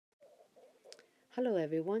Hello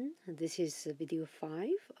everyone, this is video 5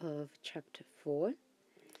 of chapter 4.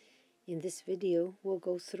 In this video we'll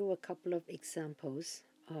go through a couple of examples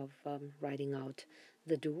of writing out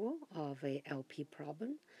the dual of a LP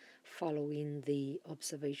problem following the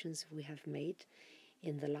observations we have made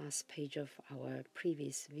in the last page of our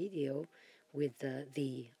previous video with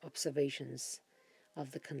the observations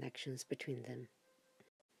of the connections between them.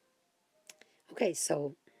 Okay,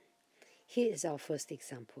 so here is our first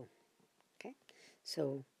example.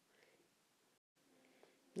 So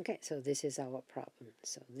this is our problem.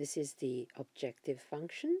 So this is the objective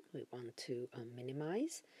function we want to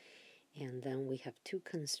minimize, and then we have two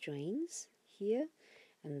constraints here,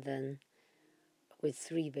 and then with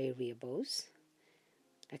three variables,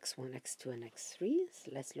 x1, x2, and x3.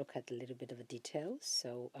 So let's look at a little bit of a detail.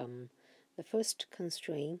 So the first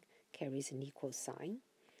constraint carries an equal sign,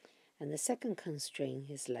 and the second constraint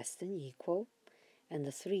is less than equal, and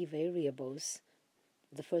the three variables,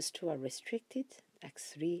 the first two are restricted,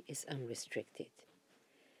 x3 is unrestricted.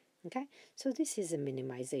 Okay, so this is a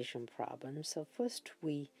minimization problem. So first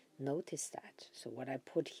we notice that. So what I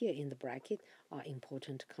put here in the bracket are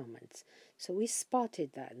important comments. So we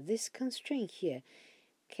spotted that this constraint here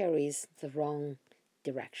carries the wrong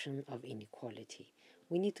direction of inequality.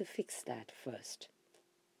 We need to fix that first.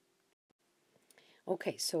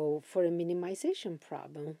 Okay, so for a minimization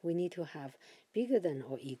problem, we need to have bigger than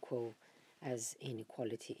or equal as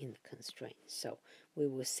inequality in the constraint. So we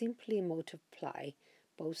will simply multiply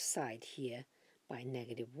both sides here by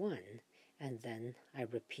 -1, and then I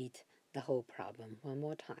repeat the whole problem one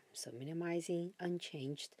more time. So minimizing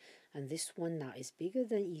unchanged, and this one now is bigger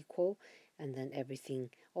than equal, and then everything,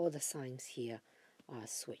 all the signs here are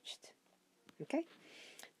switched. Okay,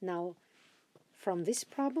 now from this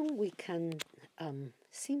problem we can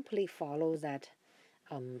simply follow that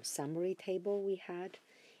summary table we had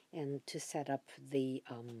and to set up the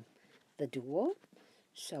dual.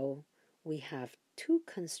 So we have two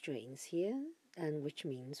constraints here, and which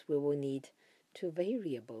means we will need two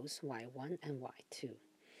variables, y1 and y2,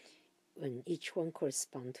 and each one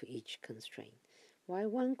corresponds to each constraint.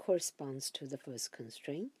 y1 corresponds to the first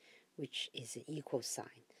constraint, which is an equal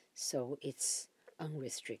sign, so it's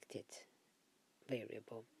unrestricted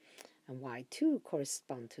variable, and y2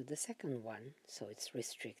 corresponds to the second one, so it's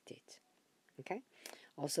restricted. Okay,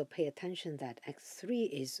 also pay attention that x3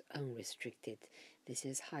 is unrestricted. This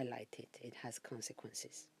is highlighted, it has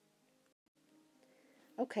consequences.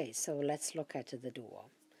 Okay, so let's look at the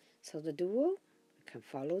dual. So the dual, you can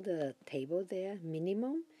follow the table there,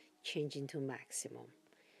 minimum change into maximum.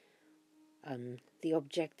 The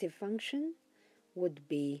objective function would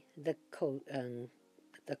be the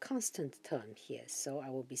constant term here, so I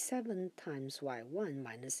will be 7 times y1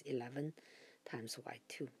 minus 11 times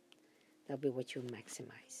y2. That'll be what you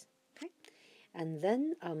maximize. Okay, and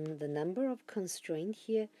then the number of constraint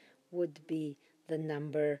here would be the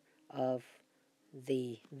number of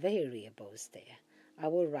the variables there. I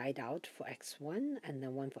will write out for x1, and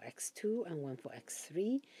then one for x2, and one for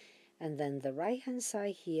x3, and then the right hand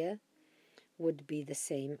side here would be the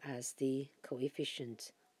same as the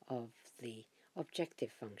coefficient of the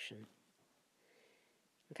objective function.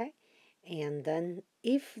 Okay, and then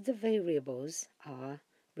if the variables are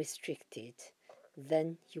restricted,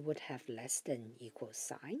 then you would have less than equal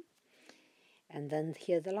sign. And then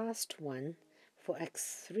here the last one for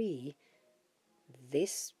x3,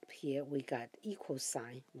 this here we got equal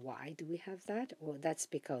sign. Why do we have that? Well, that's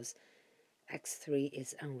because x3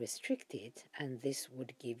 is unrestricted, and this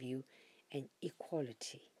would give you an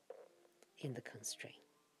equality in the constraint.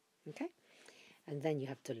 Okay, and then you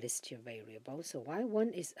have to list your variables. So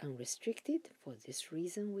y1 is unrestricted for this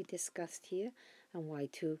reason we discussed here, and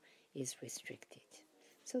y2 is restricted.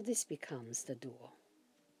 So this becomes the dual.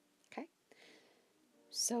 Okay,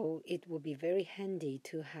 so it would be very handy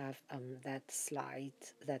to have that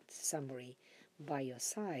slide, that summary by your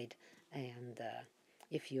side, and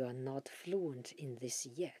if you are not fluent in this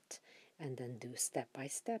yet, and then do step by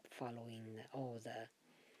step following all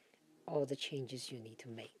the changes you need to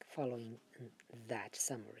make following that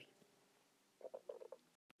summary.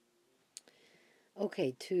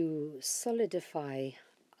 Okay, to solidify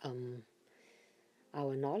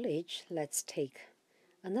our knowledge, let's take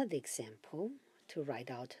another example to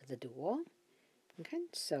write out the dual. Okay,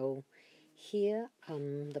 so here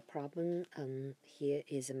the problem here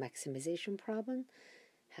is a maximization problem.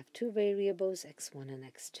 Have two variables, x1 and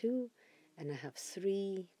x2, and I have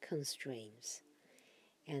three constraints.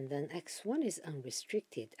 And then x1 is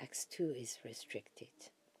unrestricted, x2 is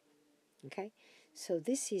restricted. Okay, so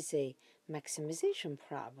this is a maximization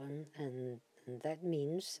problem, and that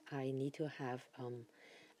means I need to have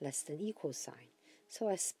less than equal sign. So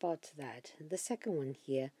I spot that the second one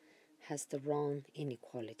here has the wrong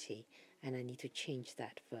inequality, and I need to change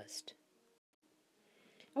that first.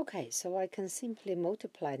 Okay, so I can simply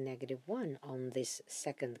multiply -1 on this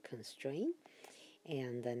second constraint,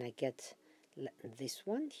 and then I get this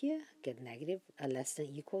one here, get negative, a less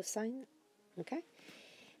than equal sign, okay?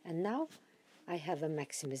 And now I have a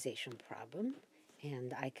maximization problem,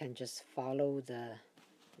 and I can just follow the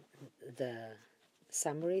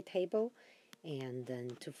summary table and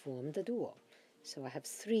then to form the dual. So I have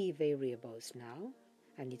 3 variables now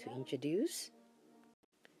I need to introduce.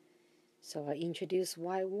 So I introduce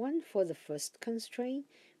y1 for the first constraint,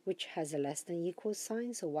 which has a less than equal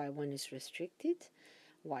sign, so y1 is restricted.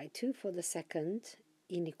 Y2 for the second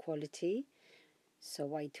inequality, so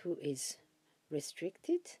y2 is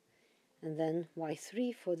restricted. And then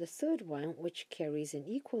y3 for the third one, which carries an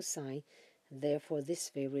equal sign, therefore this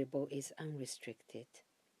variable is unrestricted.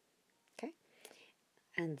 Okay,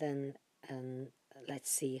 and then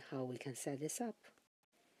let's see how we can set this up.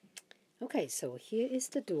 Okay, so here is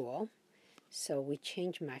the dual. So we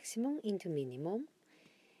change maximum into minimum,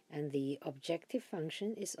 and the objective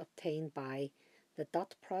function is obtained by the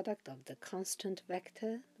dot product of the constant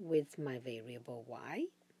vector with my variable y.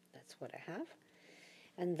 That's what I have.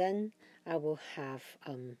 And then I will have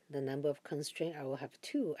the number of constraints. I will have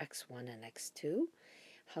 2, x1 and x2.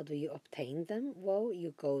 How do you obtain them? Well,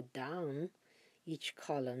 you go down each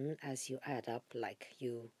column as you add up, like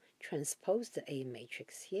you transpose the A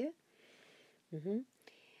matrix here.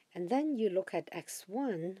 And then you look at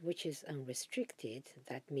x1, which is unrestricted.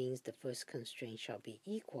 That means the first constraint shall be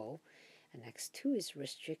equal. And x2 is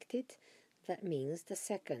restricted. That means the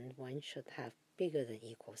second one should have bigger than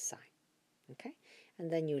equal sign. Okay? And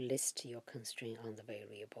then you list your constraint on the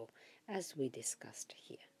variable as we discussed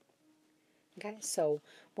here. Okay, so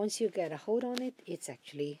once you get a hold on it, it's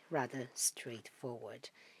actually rather straightforward.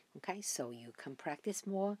 Okay, so you can practice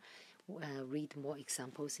more, read more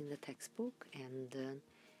examples in the textbook, and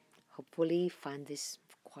hopefully find this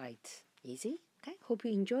quite easy. Okay, hope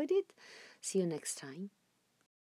you enjoyed it. See you next time.